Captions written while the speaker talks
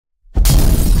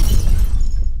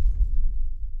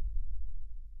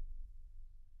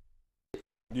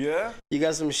Yeah? You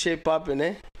got some shit popping,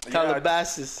 eh?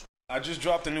 Calabasas. I just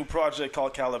dropped a new project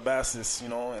called Calabasas, you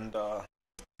know, and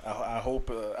I hope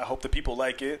the people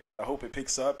like it. I hope it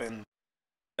picks up, and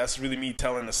that's really me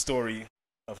telling the story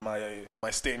of my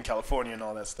stay in California and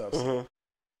all that stuff. So.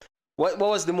 What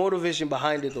was the motivation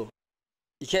behind it though?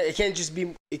 It can't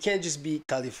just be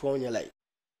California. Like,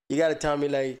 you gotta tell me,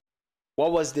 like,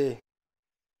 what was the,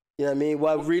 you know what I mean?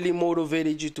 What really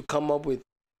motivated you to come up with?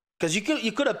 Because you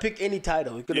could have picked any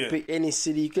title. You could have picked any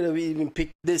city. You could have even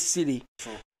picked this city.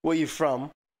 True. Where you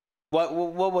from?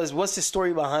 What's the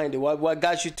story behind it? What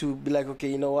got you to be like, okay,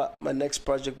 you know what? My next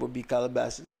project will be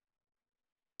Calabasas.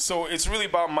 So it's really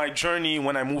about my journey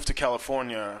when I moved to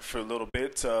California for a little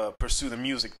bit to pursue the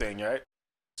music thing, right?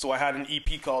 So I had an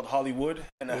EP called Hollywood,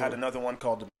 and I had another one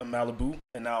called Malibu,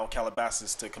 and now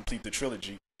Calabasas to complete the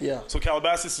trilogy. Yeah. So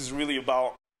Calabasas is really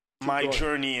about my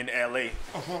journey in LA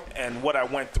and what I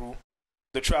went through,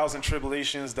 the trials and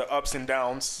tribulations, the ups and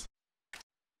downs.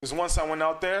 Because once I went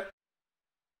out there,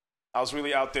 I was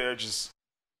really out there just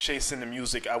chasing the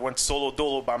music. I went solo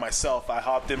dolo by myself. I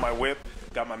hopped in my whip,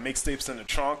 got my mixtapes in the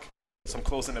trunk, some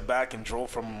clothes in the back, and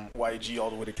drove from YG all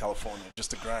the way to California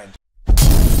just to grind.